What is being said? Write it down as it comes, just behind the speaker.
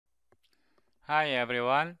Hi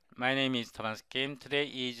everyone, my name is Thomas Kim. Today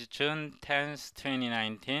is June 10th,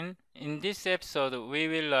 2019. In this episode, we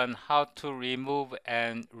will learn how to remove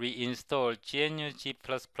and reinstall GNU G++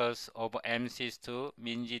 over msys2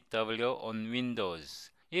 mingw on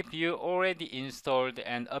Windows. If you already installed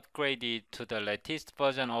and upgraded to the latest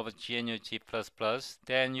version of GNU G++,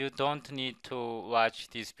 then you don't need to watch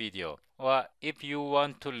this video. Or if you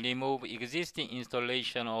want to remove existing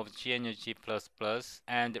installation of GNU G++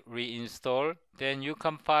 and reinstall, then you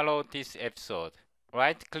can follow this episode.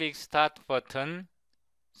 Right-click Start button,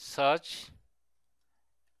 search,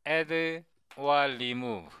 Add or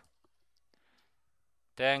Remove.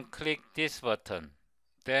 Then click this button.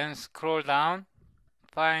 Then scroll down,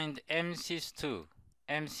 find msys2.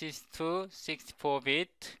 msys2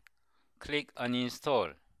 64-bit, click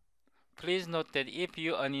Uninstall. Please note that if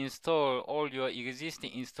you uninstall, all your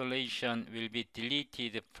existing installation will be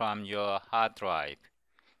deleted from your hard drive.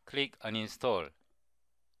 Click Uninstall.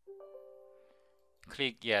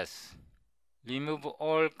 Click Yes. Remove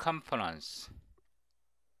all components.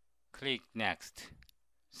 Click Next.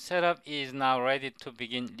 Setup is now ready to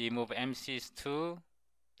begin. Remove msys2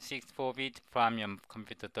 64-bit from your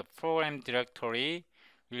computer. The program directory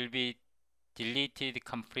will be deleted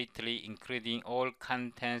completely, including all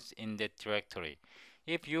contents in that directory.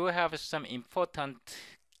 If you have some important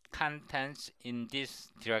contents in this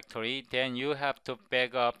directory, then you have to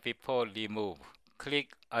back up before remove.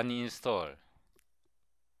 Click Uninstall.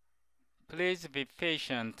 Please be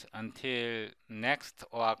patient until Next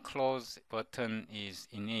or Close button is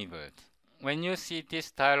enabled. When you see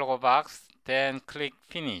this dialog box, then click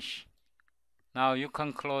Finish. Now you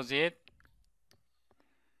can close it.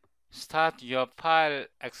 Start your File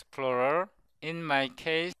Explorer. In my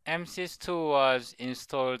case, msys2 was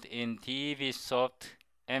installed in DevSoft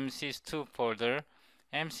msys2 folder.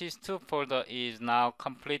 msys2 folder is now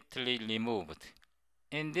completely removed.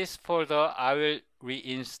 In this folder, I will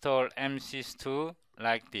reinstall msys2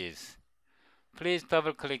 like this. Please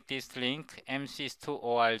double-click this link,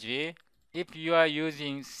 msys2.org. If you are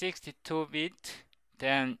using 62-bit,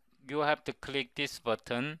 then you have to click this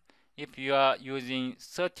button. If you are using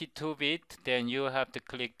 32-bit, then you have to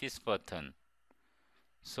click this button.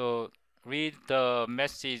 So read the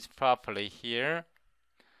message properly here.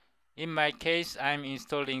 In my case, I'm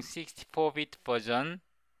installing 64-bit version.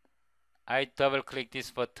 I double-click this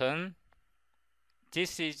button.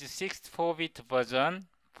 This is 64-bit version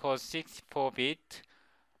for 64-bit.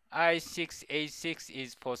 i686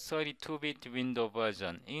 is for 32-bit Windows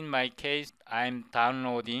version. In my case, I'm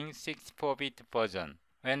downloading 64-bit version.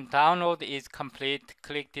 When download is complete,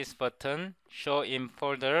 click this button, Show in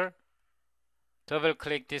Folder.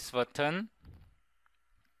 Double-click this button.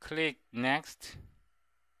 Click Next.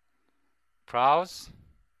 Browse.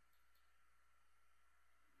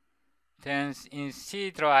 Then in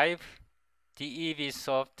C drive,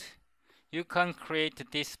 DevSoft, you can create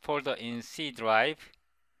this folder in C drive.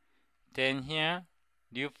 Then here,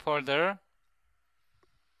 new folder,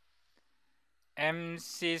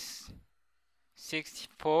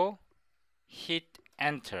 msys64, hit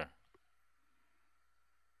enter.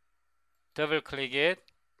 Double click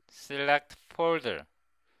it, select folder.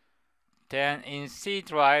 Then in C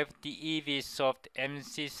drive, DevSoft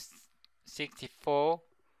msys64,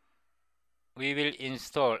 we will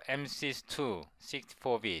install msys2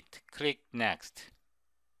 64-bit. Click Next.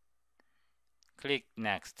 Click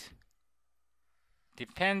Next.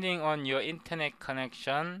 Depending on your internet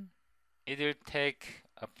connection, it will take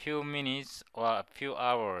a few minutes or a few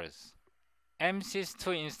hours.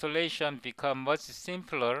 msys2 installation becomes much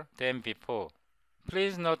simpler than before.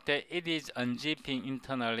 Please note that it is unzipping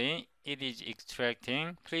internally. It is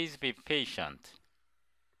extracting. Please be patient.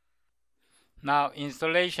 Now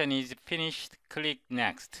installation is finished. Click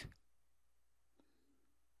Next.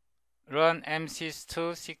 Run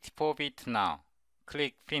msys2 64-bit now.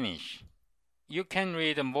 Click Finish. You can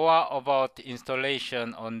read more about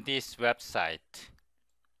installation on this website.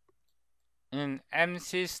 In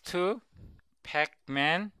msys2,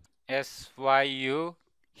 pacman, SYU,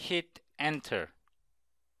 hit Enter.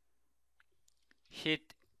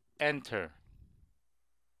 Hit Enter.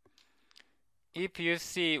 If you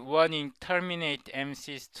see warning terminate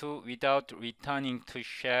msys2 without returning to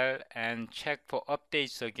shell and check for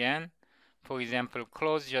updates again, for example,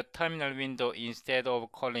 close your terminal window instead of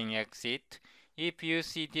calling exit. If you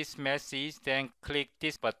see this message, then click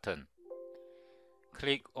this button.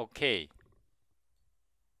 Click OK.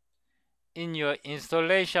 In your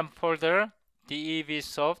installation folder,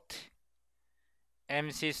 DevSoft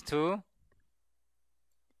msys2,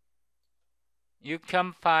 you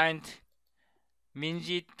can find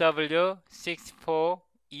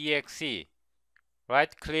mingw64exe.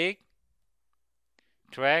 right click,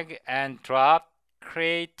 drag and drop,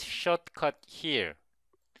 create shortcut here.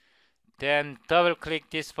 Then double click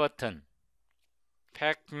this button,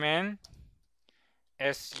 pacman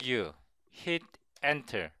su, hit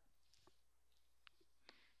enter,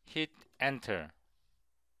 hit enter.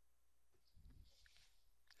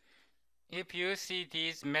 If you see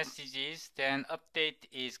these messages, then update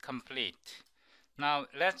is complete. Now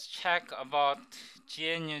let's check about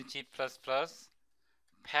GNU G++,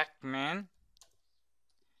 pacman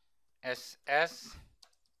ss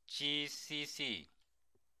gcc.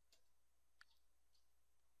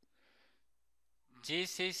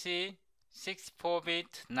 GCC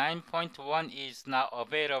 64-bit 9.1 is now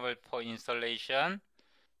available for installation.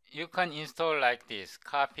 You can install like this: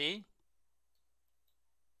 copy,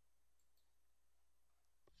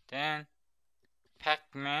 then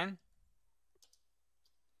pacman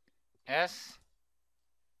s,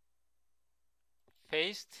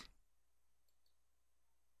 paste.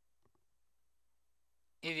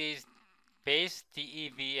 It is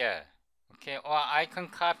base-devel. Okay, or I can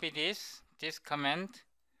copy this command,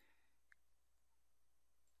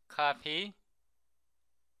 copy,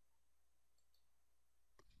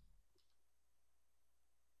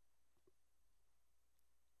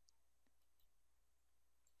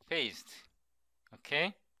 paste.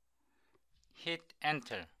 Okay, hit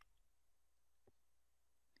enter,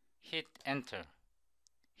 hit enter,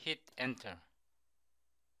 hit enter.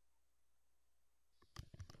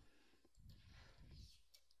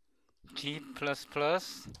 G++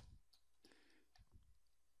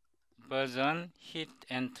 version, hit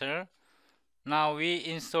enter. Now we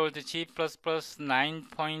installed G++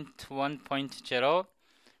 9.1.0.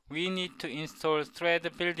 We need to install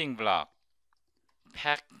thread building block,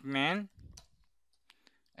 pacman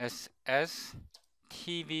ss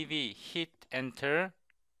tbb, hit enter,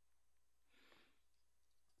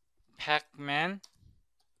 pacman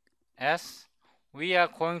s. We are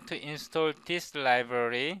going to install this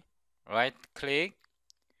library. Right click,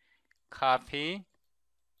 copy,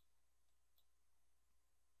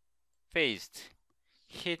 paste,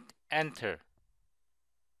 hit enter,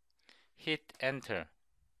 hit enter.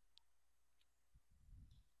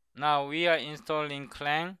 Now we are installing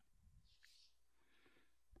clang.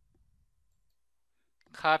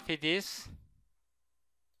 Copy this,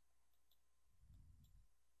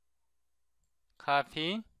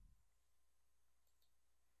 copy,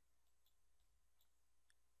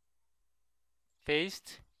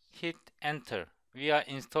 paste, hit enter. We are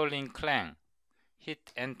installing clang.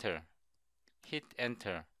 Hit enter, hit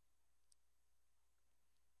enter.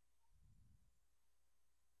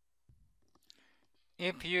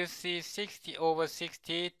 If you see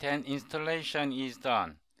 60/60, then installation is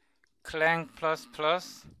done. Clang++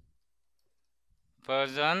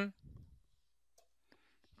 version.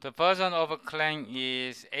 The version of clang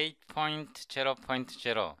is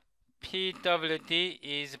 8.0.0. pwd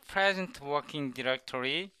is present working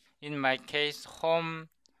directory. In my case, home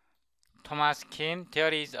Thomas Kim.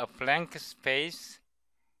 There is a blank space.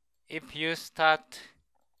 If you start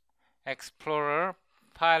Explorer,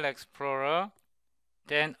 File Explorer,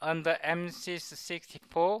 then under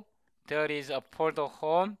msys2 there is a folder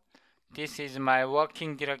home. This is my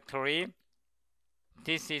working directory.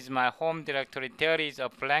 This is my home directory. There is a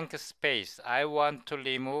blank space. I want to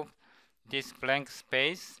remove this blank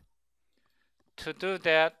space. To do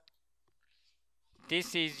that,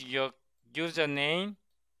 this is your username.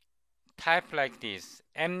 Type like this: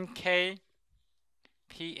 mkpasswd.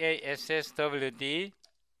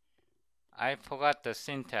 I forgot the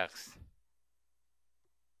syntax.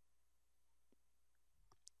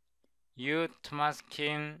 You Thomas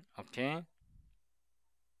Kim, okay.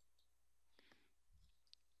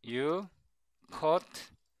 You quote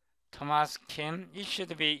Thomas Kim. It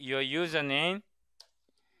should be your username.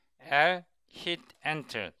 L, hit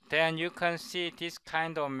enter. Then you can see this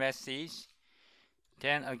kind of message.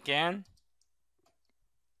 Then again,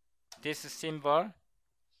 this symbol.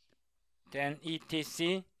 Then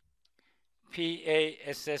etc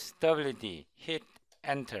passwd. Hit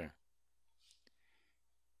enter.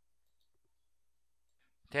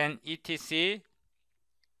 Then etc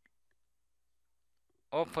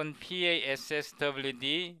open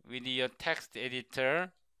passwd with your text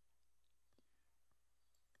editor.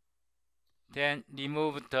 Then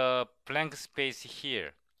remove the blank space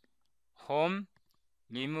here. Home,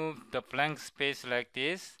 remove the blank space like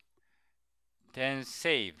this. Then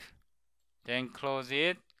save. Then close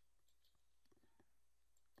it.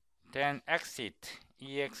 Then exit,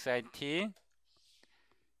 exit.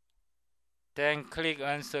 Then click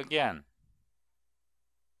once again.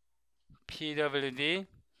 pwd,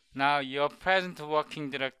 Now your present working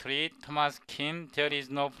directory, Thomas Kim, there is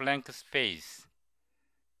no blank space.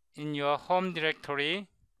 In your home directory,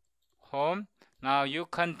 home, now you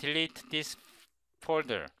can delete this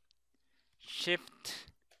folder. Shift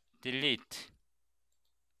delete.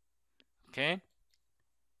 Okay.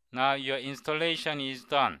 Now your installation is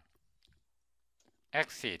done.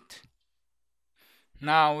 Exit.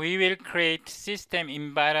 Now we will create system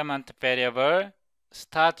environment variable.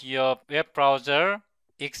 Start your web browser.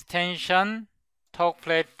 Extension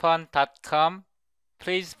talkplatform.com.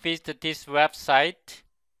 Please visit this website.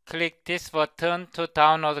 Click this button to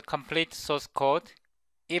download complete source code.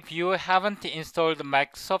 If you haven't installed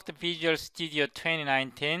Microsoft Visual Studio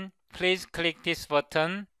 2019, please click this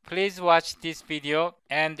button. Please watch this video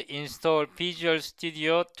and install Visual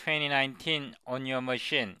Studio 2019 on your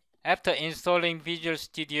machine. After installing Visual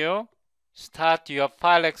Studio, start your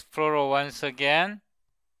File Explorer once again.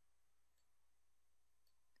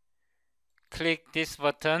 Click this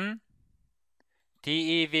button,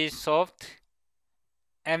 DevSoft,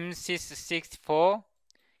 msys2,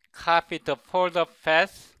 copy the folder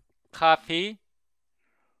path, copy,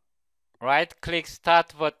 right-click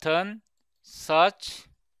Start button, search,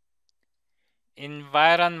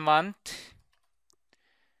 environment,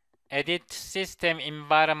 edit system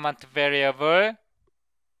environment variable,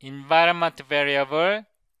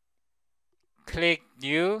 click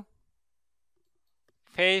new,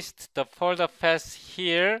 paste the folder path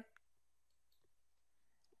here,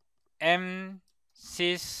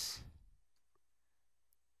 msys2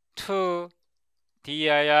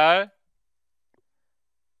 dir,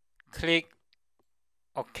 click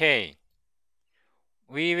OK.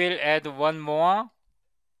 We will add one more.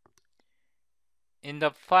 In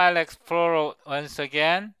the File Explorer once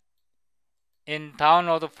again, in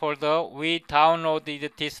download folder, we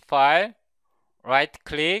downloaded this file. Right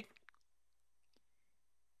click,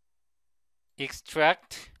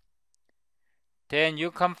 extract. Then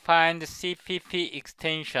you can find CPP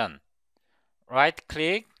extension. Right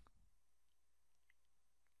click,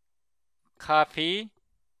 copy.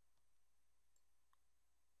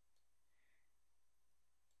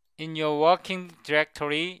 In your working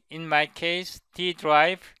directory, in my case, D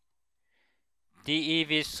drive,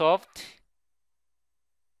 DevSoft,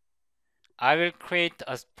 I will create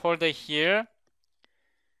a folder here,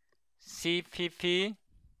 CPP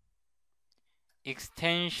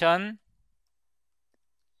extension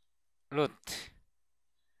root.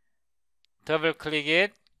 Double click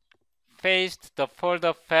it, paste the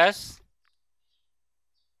folder path,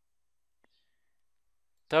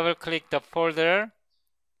 double click the folder,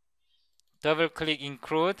 double click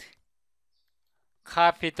include,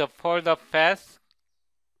 copy the folder path,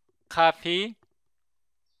 copy,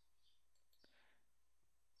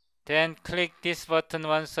 then click this button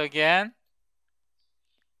once again,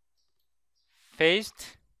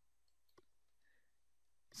 paste,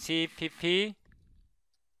 CPP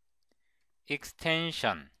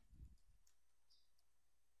extension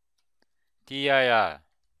dir,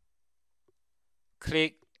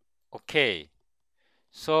 click OK.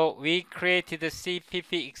 So we created the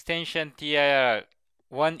CPP extension dir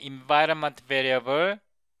one environment variable,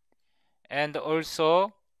 and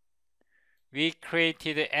also we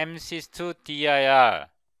created msys2 dir.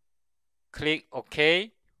 Click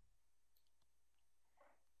OK.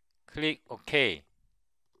 Click OK.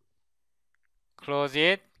 Close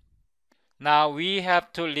it. Now we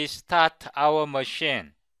have to restart our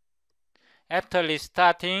machine. After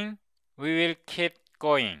restarting, we will keep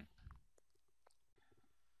going.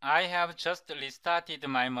 I have just restarted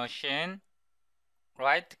my machine.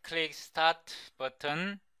 Right-click Start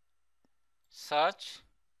button, search,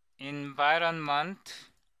 environment,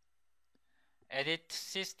 edit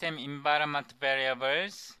system environment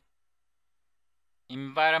variables,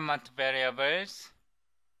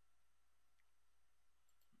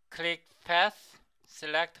 click path,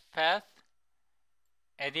 select path,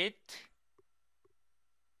 edit,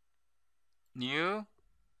 new,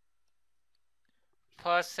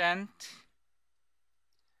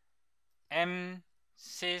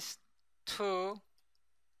 %msys2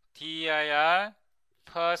 dir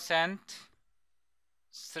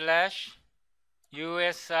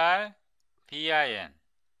 %/usr bin.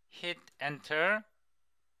 Hit enter.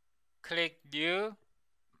 Click new,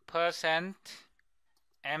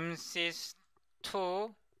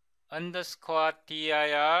 %msys2 underscore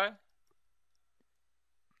dir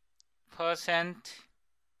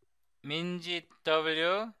 %mingw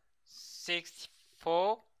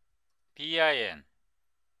 64 bin.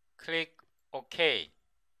 Click OK.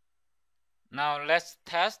 Now let's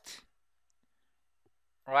test.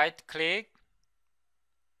 Right click,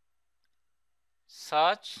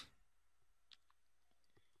 search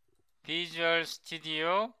Visual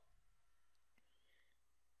Studio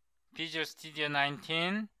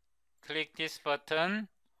 19. Click this button.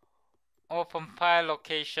 Open file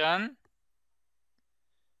location.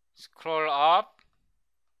 Scroll up.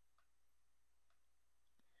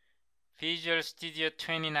 Visual Studio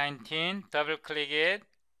 2019. Double click it.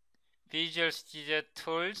 Visual Studio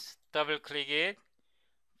Tools. Double click it.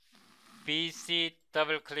 VC.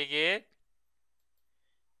 Double click it.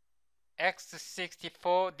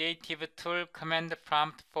 X64 native tool command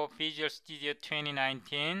prompt for Visual Studio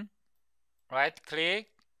 2019. Right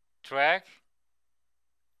click, drag,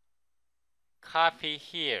 copy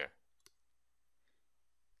here.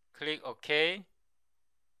 Click OK.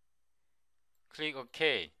 Click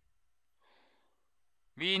OK.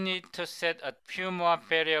 We need to set a few more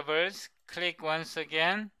variables. Click once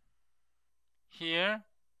again. Here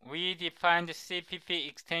we defined CPP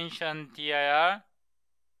extension dir.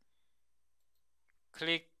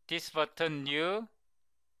 Click this button New.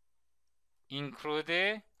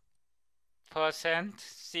 Include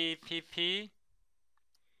 %cpp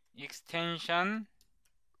extension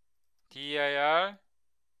dir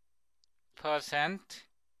 %.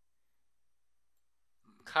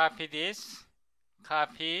 Copy this.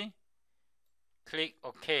 Copy. Click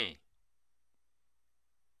OK.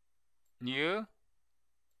 New.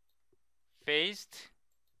 Paste.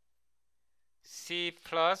 C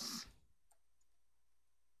plus.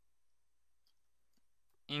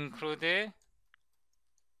 Include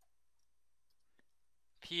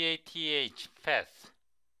path.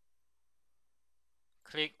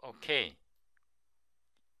 Click OK.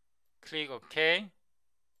 Click OK.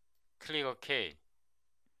 Click OK.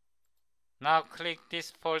 Now click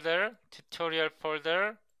this folder, tutorial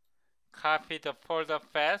folder. Copy the folder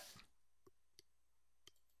path.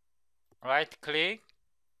 Right click.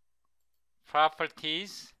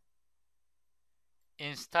 Properties.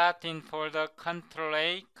 In starting folder, Ctrl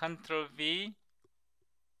A, Ctrl V.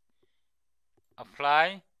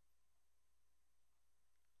 Apply.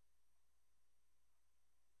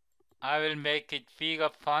 I will make it bigger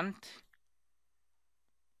font.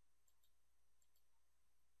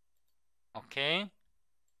 Okay.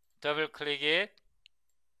 Double click it.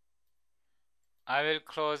 I will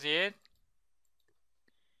close it.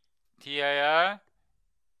 dir.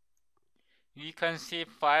 You can see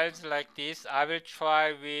files like this. I will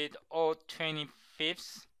try with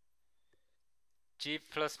 0.25 G++,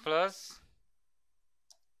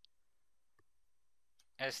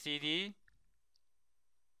 STD,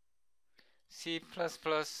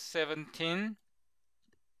 C++17,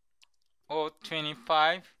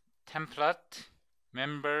 0.25 template,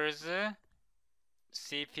 members,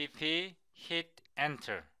 CPP, hit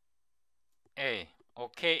enter.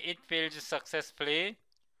 Okay, it builds successfully.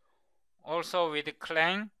 Also with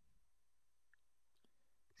clang,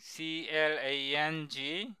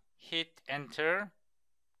 CLANG, hit enter.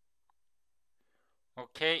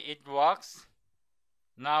 Okay, it works.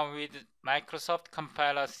 Now with Microsoft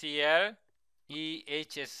compiler CL,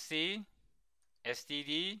 EHSC,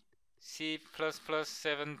 STD,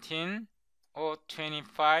 C++17,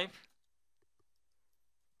 0.25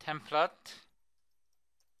 template,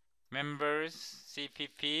 members,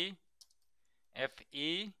 CPP,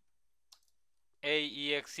 FE,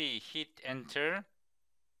 AEXE, hit enter,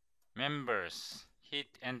 members, hit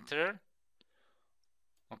enter.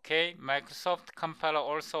 Okay, Microsoft compiler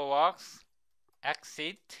also works.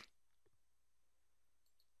 Exit.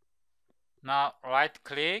 Now right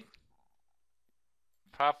click,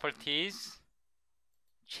 properties,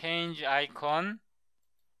 change icon,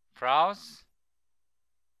 browse,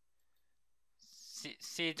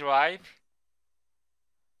 C drive,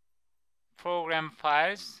 program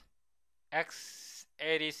files,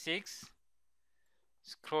 x86,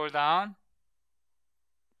 scroll down,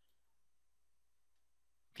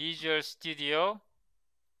 Visual Studio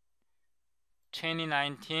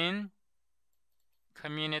 2019,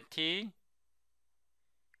 community,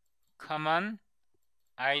 common,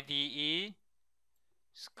 IDE,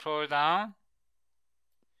 scroll down,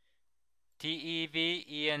 dev,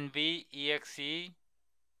 env, exe,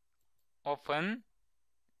 open,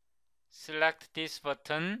 select this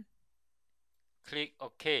button, click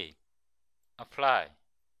OK, apply,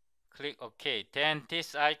 click OK. Then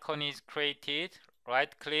this icon is created.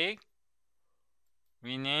 Right click,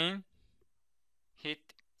 rename,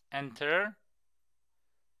 hit enter,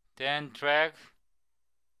 then drag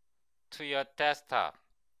to your desktop,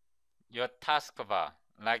 your taskbar,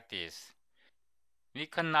 like this. We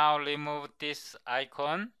can now remove this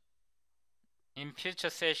icon in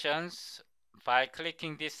future sessions by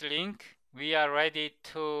clicking this link. We are ready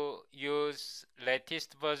to use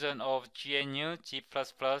latest version of GNU, G++,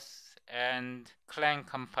 and Clang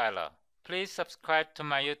compiler. Please subscribe to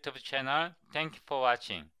my YouTube channel. Thank you for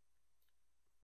watching.